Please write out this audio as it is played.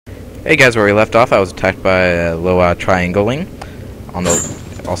Hey guys, where we left off, I was attacked by low triangling,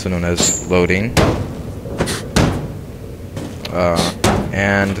 also known as loading.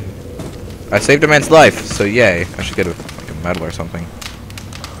 And I saved a man's life, so yay. I should get a medal or something.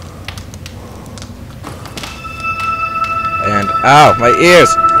 And ow, my ears!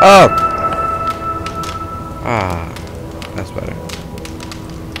 Oh! Ah, that's better.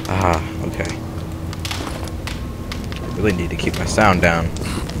 Ah, okay. Really need to keep my sound down.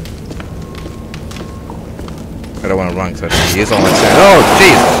 I don't want to run because I have to use all my sound. Oh,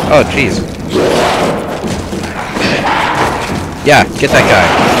 jeez! Oh, jeez! Yeah, get that guy.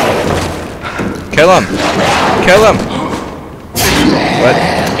 Kill him! Kill him! What?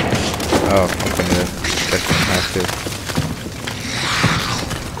 Oh, I'm gonna guess I have to.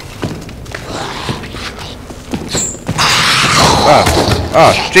 Oh,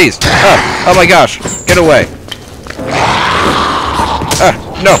 oh, jeez! Oh my gosh! Get away!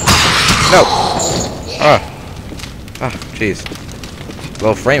 No! No! Ah, jeez.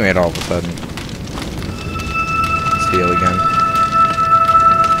 Low frame rate all of a sudden. Let's heal again.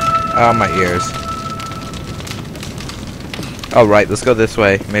 Oh, my ears. Alright, let's go this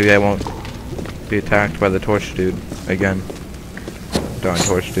way. Maybe I won't be attacked by the torch dude again. Darn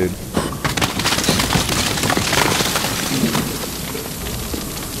torch dude.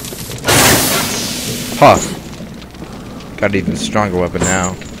 Huh. Got an even stronger weapon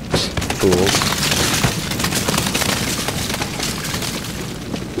now. Fools.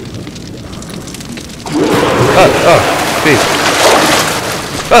 Oh, jeez.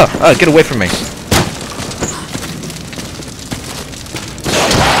 Oh, get away from me.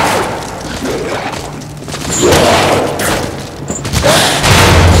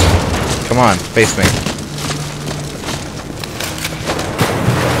 Come on, face me.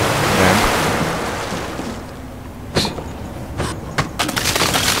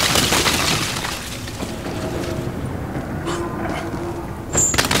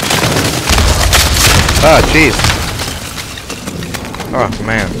 Oh, jeez. Oh,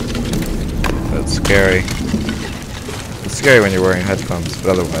 man. That's scary. It's scary when you're wearing headphones,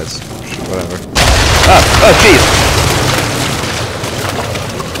 but otherwise, whatever. Oh, jeez!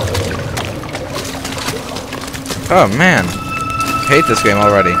 Oh, man. I hate this game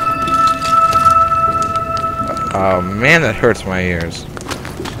already. Oh, man, that hurts my ears.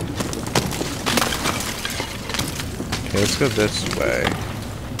 Okay, let's go this way.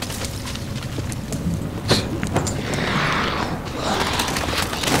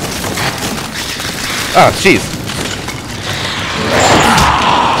 Oh, jeez.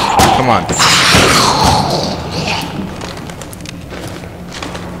 Come on.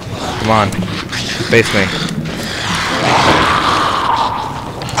 Come on. Face me.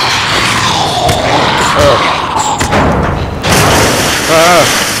 Oh. Ah.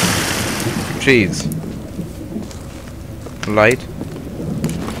 Jeez. Light.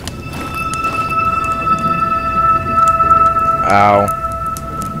 Ow.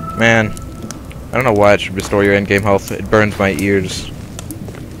 Man. I don't know why it should restore your endgame health. It burns my ears.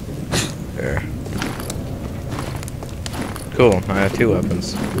 There. Cool. I have 2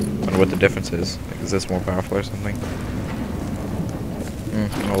 weapons. I wonder what the difference is. Like, is this more powerful or something?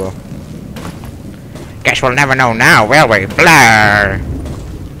 Oh well. Guess we'll never know now, will we? Blah!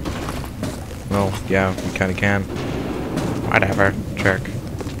 Well, yeah, we kinda can. Whatever, jerk.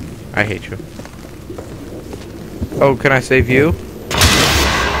 I hate you. Oh, can I save you?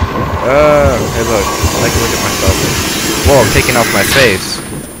 Hey look, I can look at myself. Whoa, I'm taking off my face.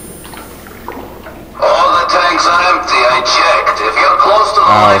 All the tanks are empty, I checked. If you're close to the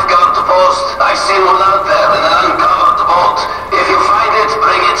lifeguard post, I've seen one out there in an uncovered boat. If you find it,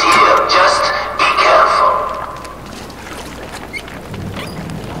 bring it here. Just be careful.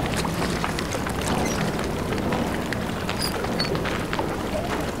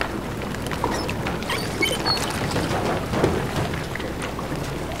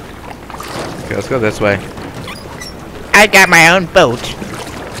 Okay, let's go this way. I got my own boat.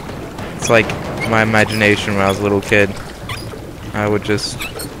 It's like my imagination when I was a little kid. I would just,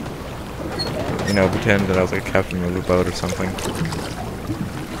 you know, pretend that I was like a captain of a boat or something.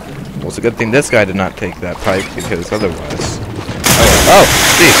 Well, it's a good thing this guy did not take that pipe, because otherwise... Oh,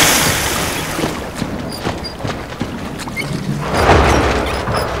 jeez!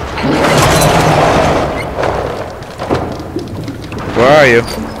 Where are you?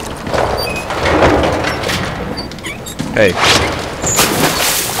 Hey.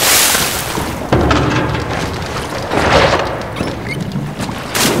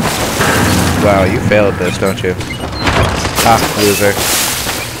 Wow, you failed this, don't you? Ah, loser.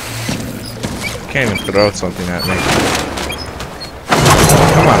 Can't even throw something at me.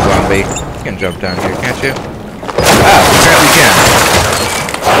 Come on, Ron. zombie. You can jump down here, can't you? Ah, apparently you can.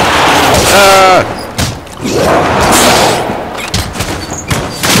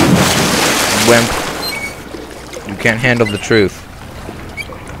 Wimp. You can't handle the truth.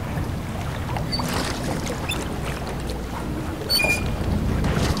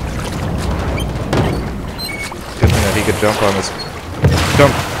 Good thing that he could jump on this.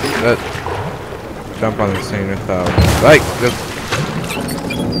 Jump on this thing without, like, just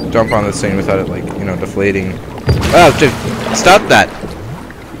jump on this thing without it, like, you know, deflating. Oh, dude, stop that!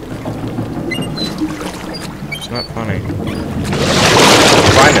 It's not funny.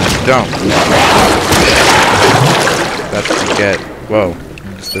 Find him, jump. That's what you get. Whoa,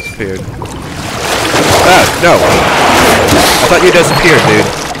 he just disappeared. Ah, no! I thought you disappeared, dude.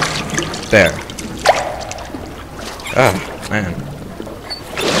 There. Ah, man.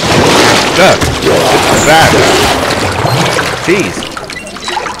 Ah, it's back. Jeez.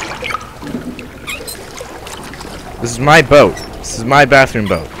 This is my boat. This is my bathroom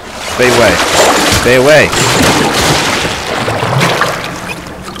boat. Stay away. Stay away.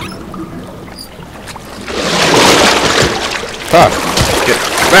 Fuck. Get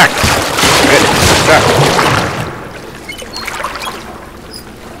back. Get back.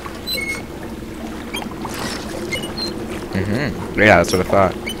 Yeah, that's what I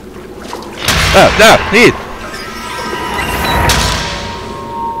thought. Oh, no! Need!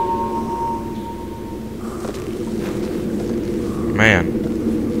 Man.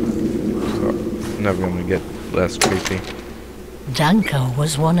 So, never gonna get less creepy. Danko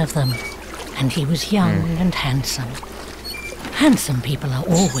was one of them, and he was young and handsome. Handsome people are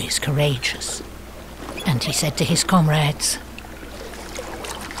always courageous. And he said to his comrades,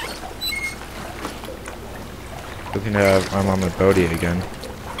 Good thing to have I'm on the boaty again.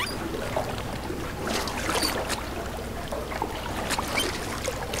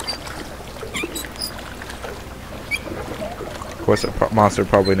 Of course, that monster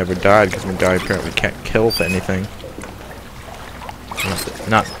probably never died because my guy apparently can't kill for anything.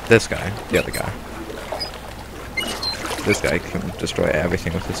 Not this guy, the other guy. This guy can destroy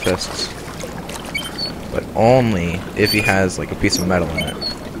everything with his fists. But only if he has, like, a piece of metal in it.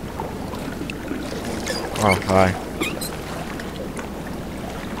 Oh, hi.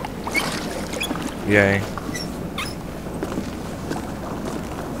 Yay.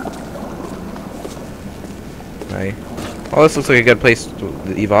 Hey. Well, this looks like a good place to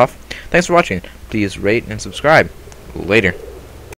leave off. Thanks for watching. Please rate and subscribe. Later.